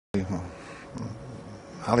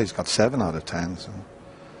Ali's got 7 out of 10. So.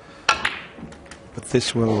 But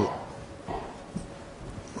this will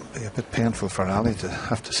be a bit painful for Ali to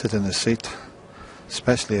have to sit in his seat,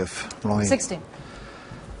 especially if Ronnie 16.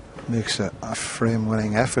 Makes a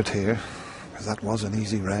frame-winning effort here, because that was an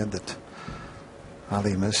easy red that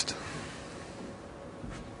Ali missed.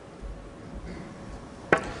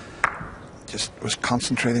 Just was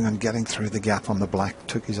concentrating on getting through the gap on the black,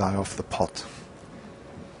 took his eye off the pot.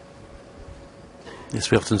 Yes,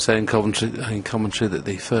 we often say in commentary that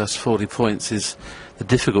the first 40 points is the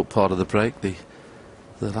difficult part of the break. The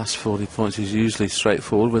last 40 points is usually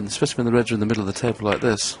straightforward, especially when the reds are in the middle of the table like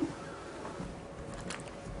this.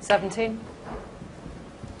 17.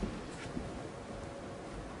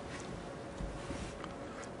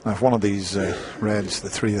 Now, if one of these reds, the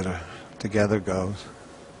 3 that are together, goes,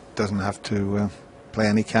 doesn't have to play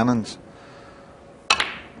any cannons.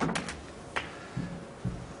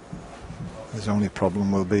 His only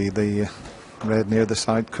problem will be the red near the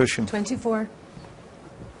side cushion. 24.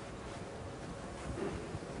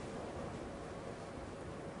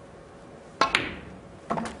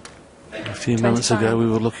 A few moments ago we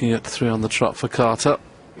were looking at 3 on the trot for Carter.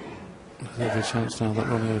 There's every chance now that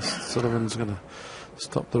Ronnie O'Sullivan's going to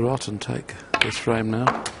stop the rot and take this frame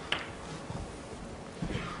now.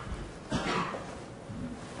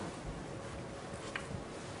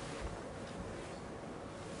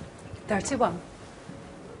 $31.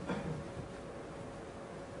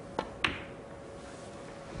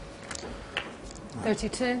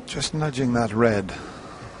 $32. Just nudging that red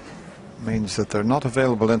means that they're not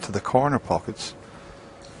available into the corner pockets.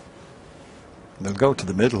 They'll go to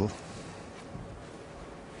the middle.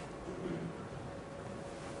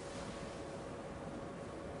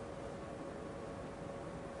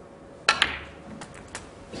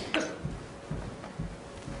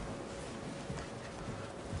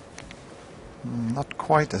 Not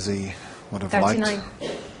quite as he would have 39. liked.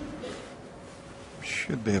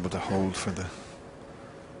 Should be able to hold for the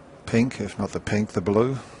pink, if not the pink, the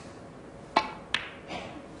blue.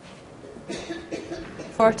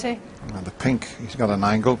 40. And the pink, he's got an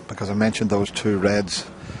angle, because I mentioned those 2 reds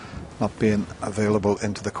not being available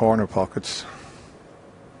into the corner pockets.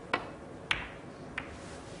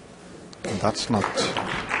 And that's not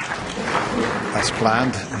as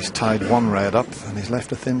planned. He's tied 1 red up and he's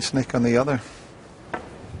left a thin snick on the other.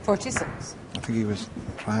 46. I think he was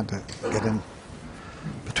trying to get in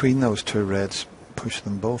between those 2 reds, push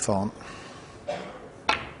them both on.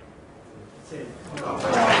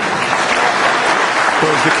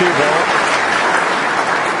 Where's the cue ball?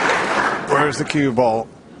 Where's the cue ball?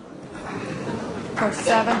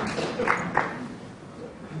 47.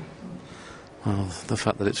 Well, the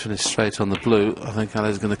fact that it's finished straight on the blue, I think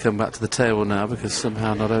Ali's going to come back to the table now, because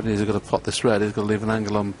somehow not only has he got to pot this red, he's got to leave an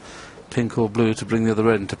angle on pink or blue to bring the other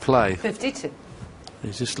red into play. 52.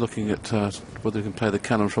 He's just looking at whether he can play the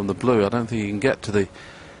cannon from the blue. I don't think he can get to the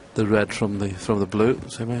red from the blue,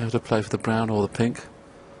 so he may have to play for the brown or the pink.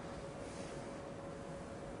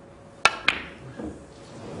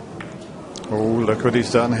 Oh, look what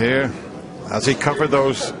he's done here. Has he covered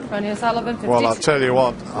those? Ronnie O'Sullivan, 52. Well, I'll tell you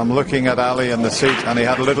what, I'm looking at Ali in the seat and he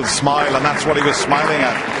had a little smile, and that's what he was smiling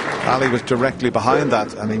at. Ali was directly behind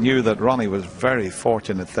that, and he knew that Ronnie was very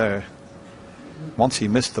fortunate there. Once he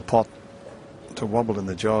missed the pot to wobble in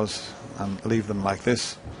the jaws and leave them like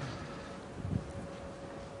this.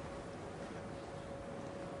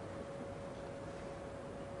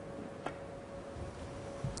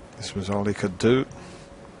 This was all he could do.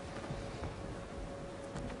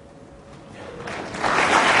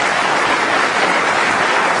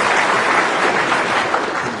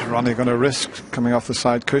 Is Ronnie going to risk coming off the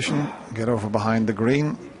side cushion, get over behind the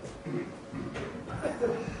green?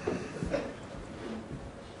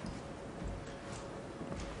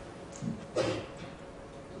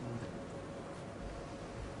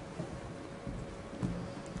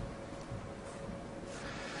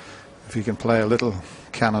 If he can play a little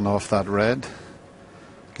cannon off that red,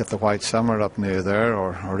 get the white summer up near there,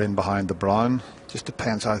 or in behind the brown, just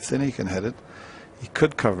depends how thin he can hit it. He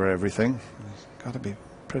could cover everything. He's got to be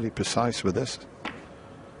pretty precise with this.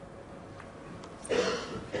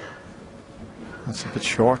 That's a bit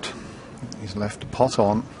short. He's left the pot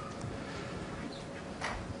on.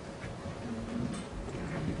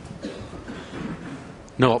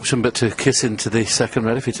 No option but to kiss into the second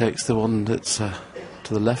red if he takes the one that's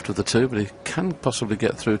to the left of the 2, but he can possibly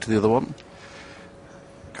get through to the other one.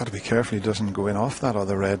 Got to be careful he doesn't go in off that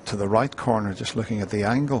other red to the right corner, just looking at the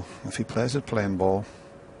angle if he plays it plain ball.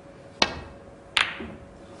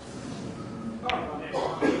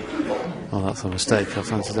 Well, that's a mistake. I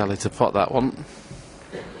fancied Ali to pot that one.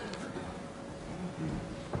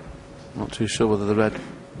 Not too sure whether the red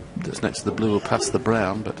that's next to the blue will pass the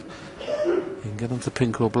brown, but you can get onto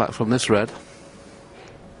pink or black from this red.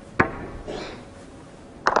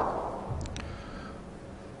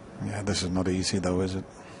 Yeah, this is not easy though, is it?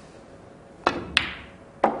 He made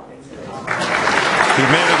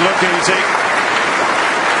it look easy.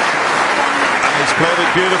 And he's played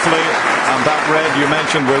it beautifully. And that red you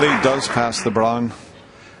mentioned, Willie, does pass the brown.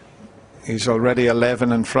 He's already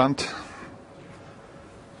 11 in front.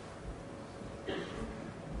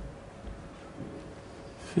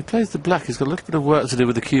 If he plays the black, he's got a little bit of work to do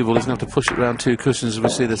with the cue ball. He's going to have to push it around 2 cushions as we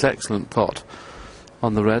see this excellent pot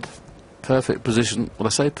on the red. Perfect position. Well,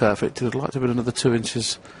 I say perfect. He would like to be another 2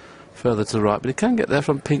 inches further to the right, but he can get there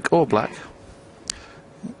from pink or black.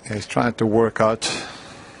 Yeah, he's trying to work out.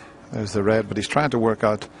 There's the red, but he's trying to work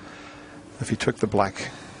out if he took the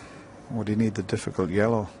black, would he need the difficult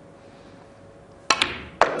yellow?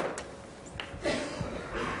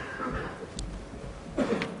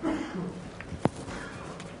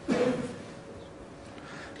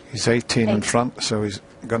 He's 18 in front, so he's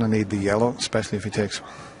going to need the yellow, especially if he takes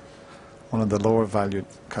one of the lower valued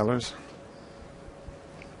colours.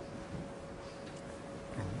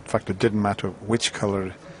 In fact, it didn't matter which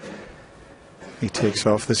colour he takes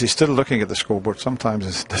off this. He's still looking at the scoreboard. Sometimes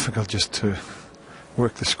it's difficult just to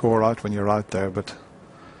work the score out when you're out there, but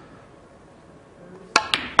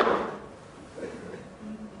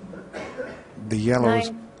the yellows,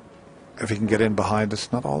 9. if he can get in behind,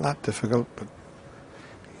 it's not all that difficult, but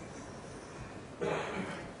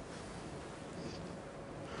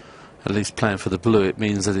At least playing for the blue, it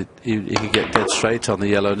means that he can get dead straight on the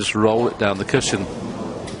yellow and just roll it down the cushion.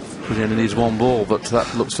 He only needs 1 ball, but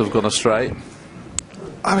that looks to have gone astray.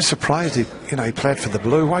 I was surprised he played for the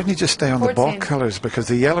blue. Why didn't he just stay on 14. the ball colours? Because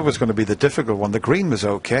the yellow was going to be the difficult one. The green was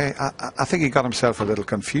okay. I think he got himself a little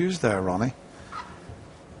confused there, Ronnie.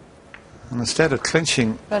 And instead of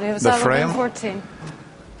clinching But it was the Sullivan, frame, 14.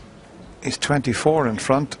 he's 24 in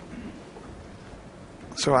front.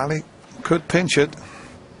 So Ali could pinch it.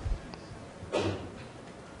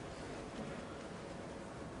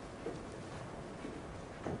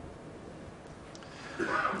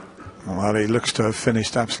 Well, he looks to have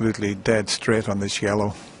finished absolutely dead straight on this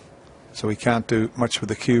yellow, so he can't do much with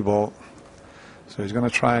the cue ball. So he's going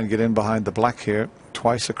to try and get in behind the black here,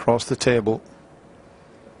 twice across the table.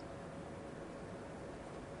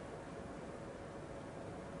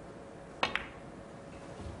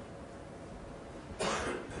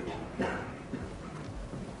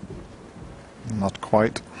 Not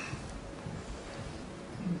quite.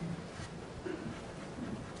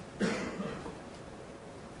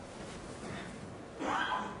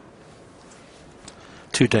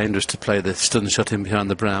 Too dangerous to play the stun shot in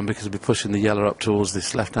behind the brown because he'll be pushing the yellow up towards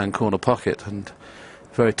this left-hand corner pocket, and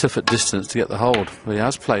very tough at distance to get the hold. Well, he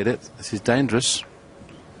has played it. This is dangerous,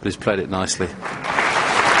 but he's played it nicely. So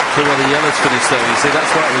well, the yellow's finished there, you see.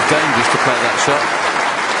 That's why it was dangerous to play that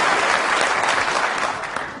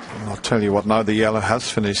shot. And I'll tell you what, now the yellow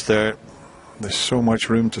has finished there. There's so much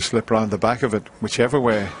room to slip around the back of it, whichever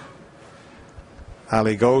way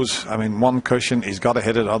Ali goes. I mean, 1 cushion, he's got to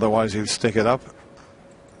hit it, otherwise he'll stick it up.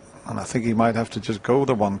 And I think he might have to just go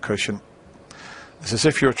the 1 cushion. It's as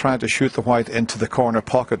if you're trying to shoot the white into the corner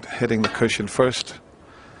pocket, hitting the cushion first.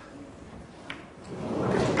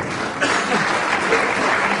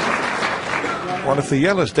 Well, if the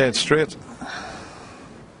yellow's dead straight,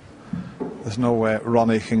 there's no way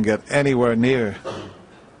Ronnie can get anywhere near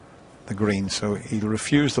the green, so he'll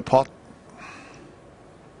refuse the pot.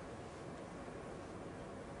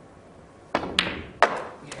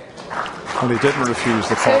 Well, he didn't refuse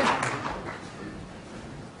the pot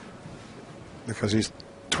because he's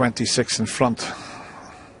 26 in front,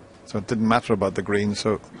 so it didn't matter about the green.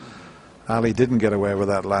 So Ali didn't get away with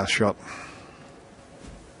that last shot.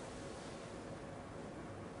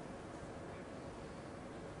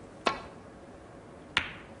 But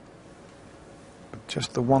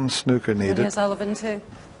just the 1 snooker And needed. here's Sullivan, 2.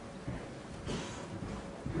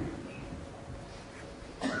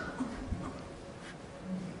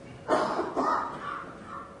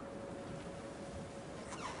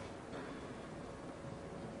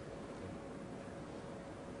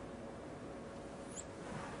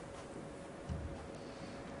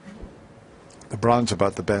 The brown's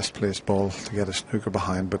about the best placed ball to get a snooker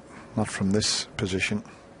behind, but not from this position.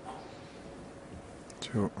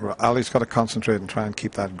 So Ali's got to concentrate and try and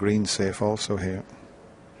keep that green safe also here.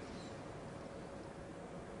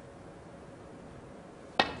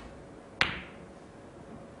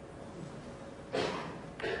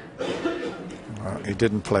 He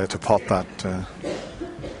didn't play to pot that.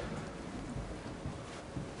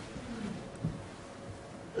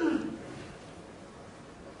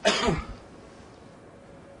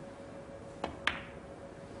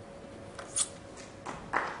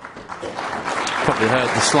 heard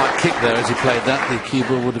the slight kick there as he played that, the cue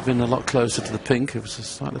ball would have been a lot closer to the pink. It was a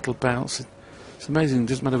slight little bounce. It's amazing, it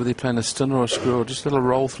doesn't matter whether you're playing a stunner or a screw or just a little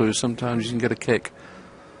roll through, sometimes you can get a kick.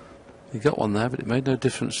 He got one there, but it made no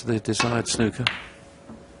difference to the desired snooker.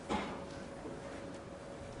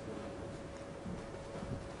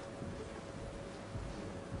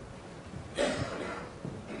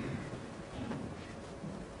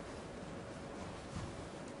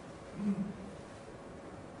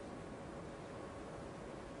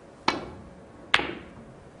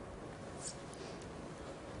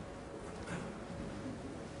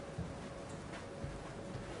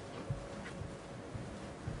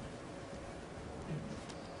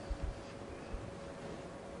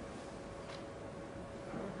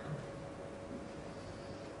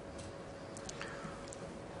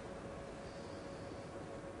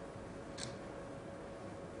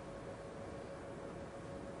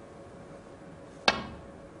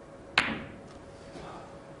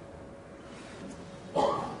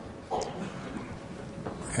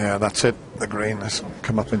 Yeah, that's it. The green has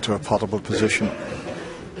come up into a potable position.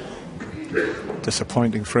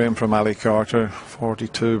 Disappointing frame from Ali Carter.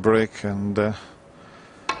 42 break, and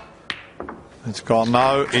it's gone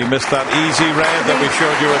now. He missed that easy red that we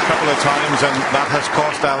showed you a couple of times, and that has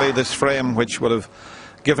cost Ali this frame, which would have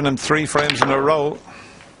given him 3 frames in a row.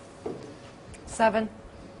 7.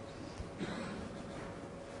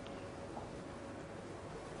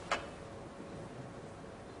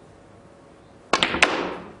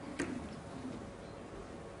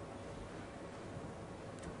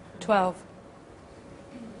 $12.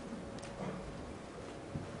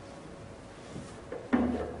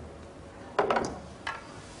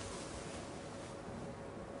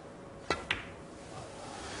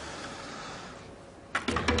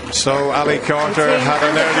 So Ali Carter had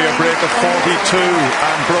an earlier break of 42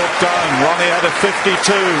 and broke down. Ronnie had a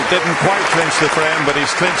 52, didn't quite clinch the frame, but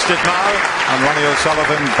he's clinched it now, and Ronnie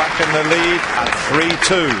O'Sullivan back in the lead at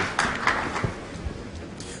 3-2.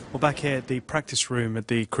 Well, back here at the practice room at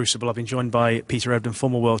the Crucible, I've been joined by Peter Ebdon,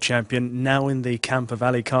 former world champion, now in the camp of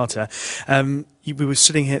Ali Carter. We were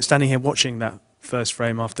standing here watching that first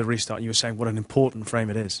frame after the restart, and you were saying what an important frame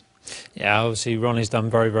it is. Yeah, obviously Ronnie's done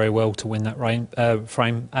very, very well to win that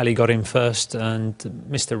frame. Ali got in first and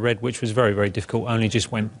missed a red, which was very, very difficult, only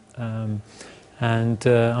just went.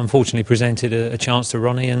 Unfortunately presented a chance to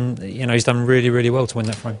Ronnie, and he's done really, really well to win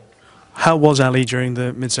that frame. How was Ali during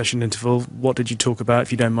the mid-session interval? What did you talk about?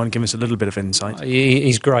 If you don't mind, give us a little bit of insight.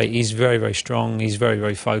 He's great. He's very, very strong. He's very,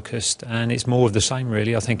 very focused, and it's more of the same,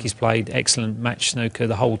 really. I think he's played excellent match snooker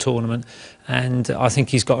the whole tournament, and I think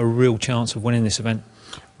he's got a real chance of winning this event.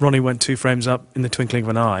 Ronnie went 2 frames up in the twinkling of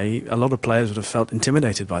an eye. A lot of players would have felt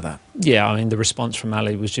intimidated by that. Yeah, I mean, the response from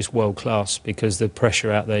Ali was just world class, because the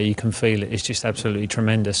pressure out there, you can feel it. It's just absolutely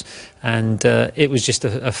tremendous. And it was just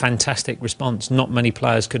a fantastic response. Not many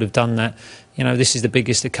players could have done that. This is the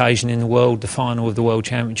biggest occasion in the world, the final of the World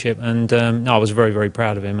Championship. And I was very, very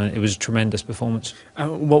proud of him. And it was a tremendous performance.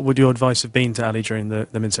 What would your advice have been to Ali during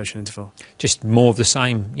the mid-session interval? Just more of the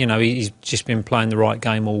same. He's just been playing the right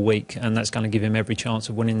game all week, and that's going to give him every chance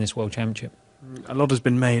of winning this World Championship. A lot has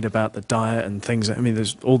been made about the diet and things. I mean,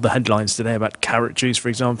 there's all the headlines today about carrot juice, for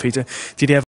example, Peter. Did he have